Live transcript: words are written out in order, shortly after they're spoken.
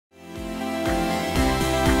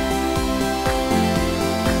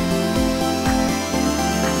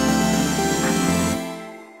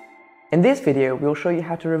In this video, we'll show you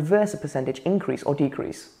how to reverse a percentage increase or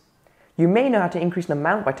decrease. You may know how to increase an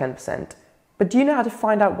amount by 10%, but do you know how to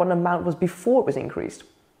find out what an amount was before it was increased?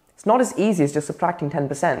 It's not as easy as just subtracting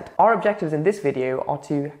 10%. Our objectives in this video are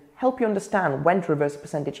to help you understand when to reverse a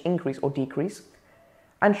percentage increase or decrease,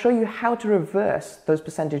 and show you how to reverse those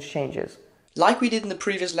percentage changes. Like we did in the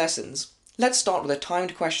previous lessons, let's start with a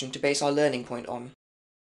timed question to base our learning point on.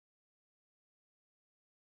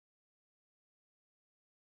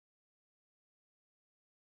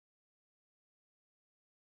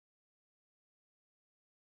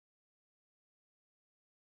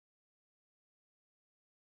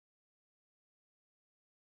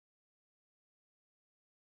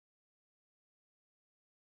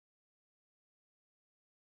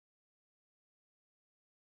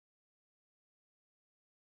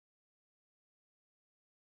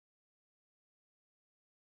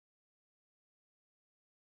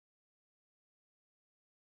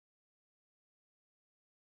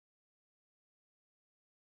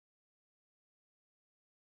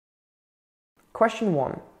 Question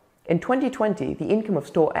 1. In 2020, the income of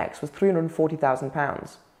store X was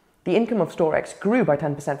 £340,000. The income of store X grew by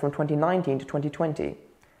 10% from 2019 to 2020.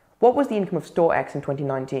 What was the income of store X in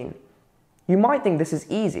 2019? You might think this is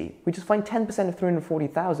easy. We just find 10% of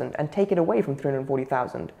 340,000 and take it away from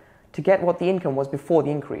 340,000 to get what the income was before the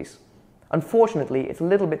increase. Unfortunately, it's a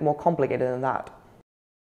little bit more complicated than that.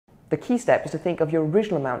 The key step is to think of your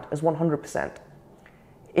original amount as 100%.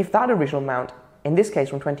 If that original amount, in this case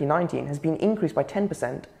from 2019, has been increased by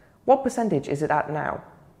 10%, what percentage is it at now?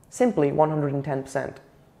 Simply 110%.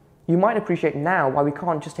 You might appreciate now why we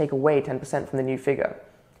can't just take away 10% from the new figure.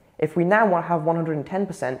 If we now want to have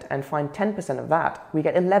 110% and find 10% of that, we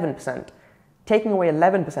get 11%. Taking away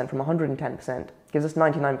 11% from 110% gives us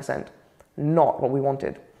 99%. Not what we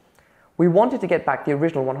wanted. We wanted to get back the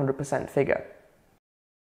original 100% figure.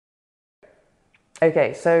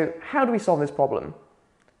 Okay, so how do we solve this problem?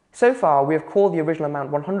 So far, we have called the original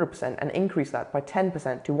amount 100% and increased that by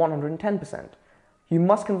 10% to 110%. You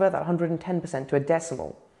must convert that 110% to a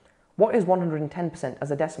decimal. What is 110%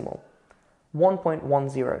 as a decimal?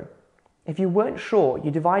 1.10. If you weren't sure,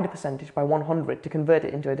 you divide a percentage by 100 to convert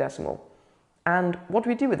it into a decimal. And what do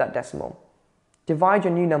we do with that decimal? Divide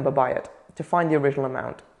your new number by it to find the original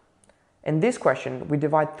amount. In this question, we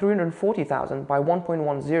divide 340,000 by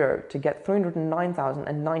 1.10 to get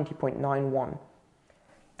 309,090.91.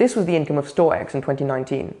 This was the income of store X in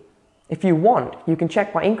 2019. If you want, you can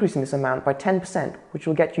check by increasing this amount by 10%, which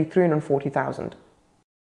will get you 340,000.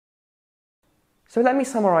 So let me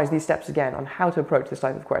summarize these steps again on how to approach this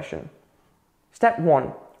type of question. Step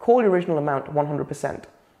 1. Call your original amount 100%.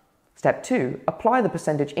 Step 2. Apply the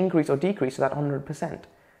percentage increase or decrease to that 100%.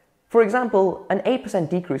 For example, an 8%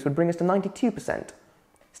 decrease would bring us to 92%.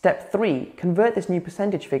 Step 3. Convert this new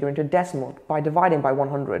percentage figure into a decimal by dividing by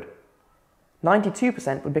 100.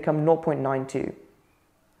 92% would become 0.92.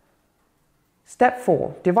 Step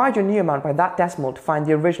 4. Divide your new amount by that decimal to find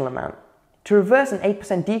the original amount. To reverse an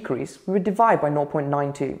 8% decrease, we would divide by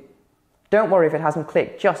 0.92. Don't worry if it hasn't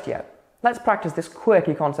clicked just yet. Let's practice this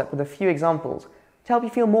quirky concept with a few examples to help you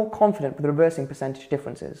feel more confident with reversing percentage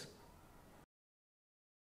differences.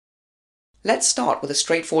 Let's start with a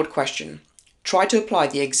straightforward question. Try to apply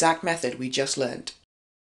the exact method we just learned.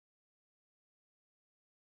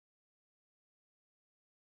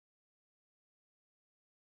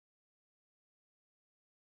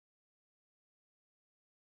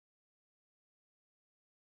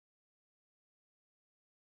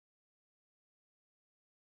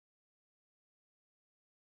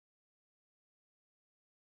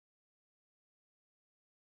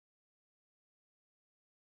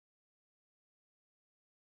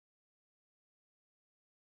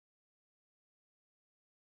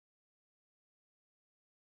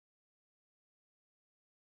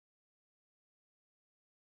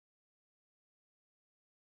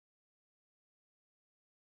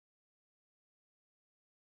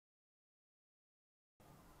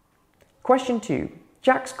 Question 2.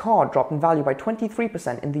 Jack's car dropped in value by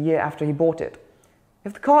 23% in the year after he bought it.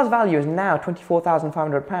 If the car's value is now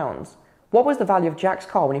 £24,500, what was the value of Jack's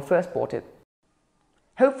car when he first bought it?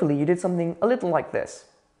 Hopefully you did something a little like this.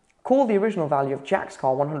 Call the original value of Jack's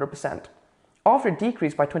car 100%. After it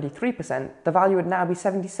decreased by 23%, the value would now be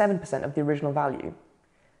 77% of the original value.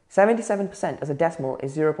 77% as a decimal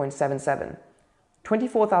is 0.77.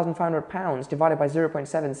 £24,500 divided by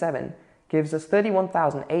 0.77 gives us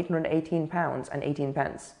 £31,818 and 18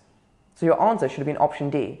 pence. So your answer should have been option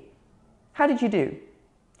D. How did you do?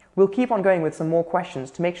 We'll keep on going with some more questions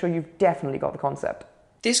to make sure you've definitely got the concept.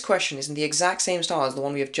 This question is in the exact same style as the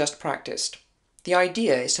one we have just practiced. The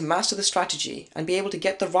idea is to master the strategy and be able to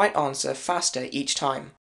get the right answer faster each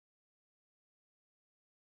time.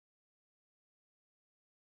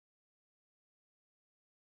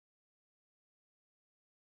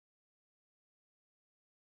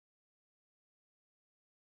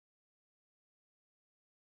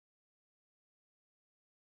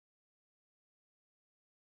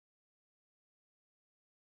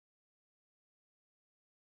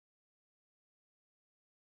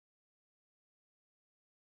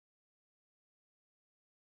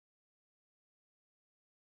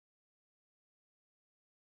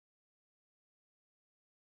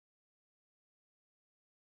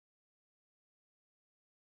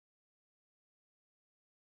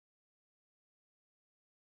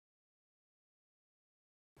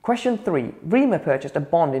 Question 3. Rima purchased a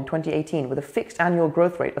bond in 2018 with a fixed annual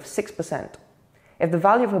growth rate of 6%. If the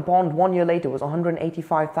value of her bond 1 year later was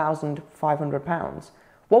 £185,500,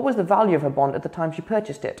 what was the value of her bond at the time she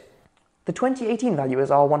purchased it? The 2018 value is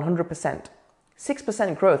our 100%.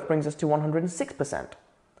 6% growth brings us to 106%.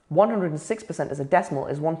 106% as a decimal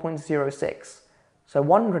is 1.06. So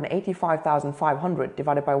 185,500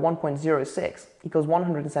 divided by 1.06 equals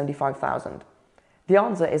 175,000. The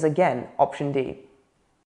answer is again option D.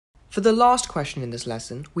 For the last question in this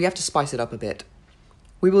lesson, we have to spice it up a bit.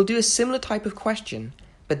 We will do a similar type of question,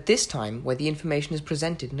 but this time where the information is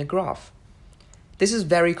presented in a graph. This is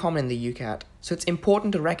very common in the UCAT, so it's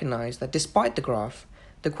important to recognize that despite the graph,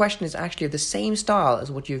 the question is actually of the same style as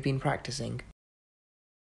what you've been practicing.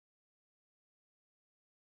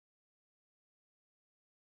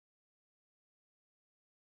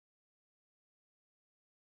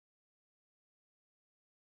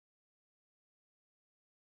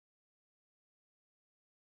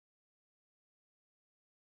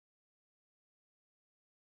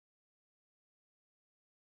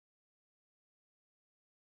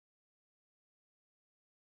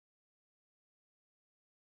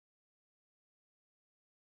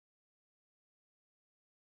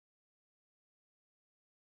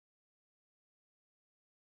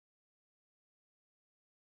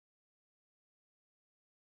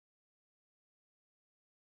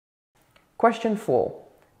 Question 4.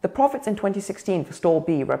 The profits in 2016 for stall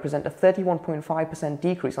B represent a 31.5%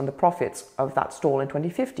 decrease on the profits of that stall in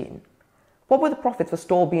 2015. What were the profits for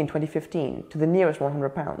stall B in 2015 to the nearest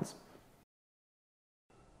 £100?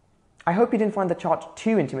 I hope you didn't find the chart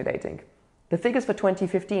too intimidating. The figures for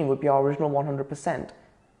 2015 would be our original 100%.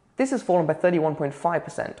 This has fallen by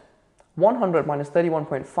 31.5%. 100 minus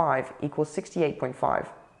 31.5 equals 68.5.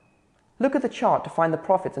 Look at the chart to find the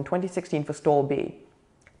profits in 2016 for stall B.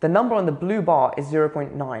 The number on the blue bar is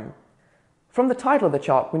 0.9. From the title of the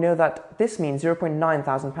chart, we know that this means £0.9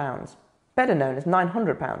 thousand, better known as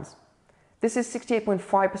 £900. This is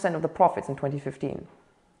 68.5% of the profits in 2015.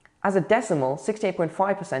 As a decimal,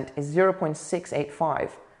 68.5% is 0.685.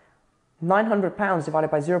 £900 divided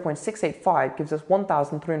by 0.685 gives us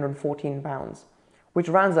 £1,314, which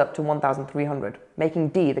rounds up to 1,300, making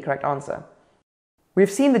D the correct answer. We have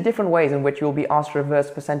seen the different ways in which you will be asked to reverse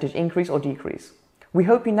percentage increase or decrease. We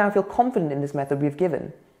hope you now feel confident in this method we've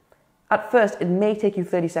given. At first, it may take you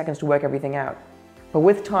 30 seconds to work everything out, but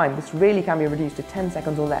with time, this really can be reduced to 10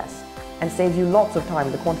 seconds or less, and saves you lots of time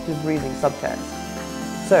in the quantitative reasoning subtest.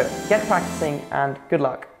 So, get practicing and good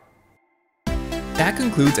luck. That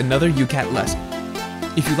concludes another UCAT lesson.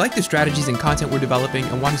 If you like the strategies and content we're developing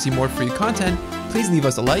and want to see more free content, please leave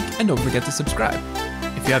us a like and don't forget to subscribe.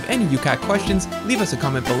 If you have any UCAT questions, leave us a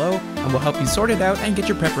comment below and we'll help you sort it out and get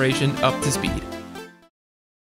your preparation up to speed.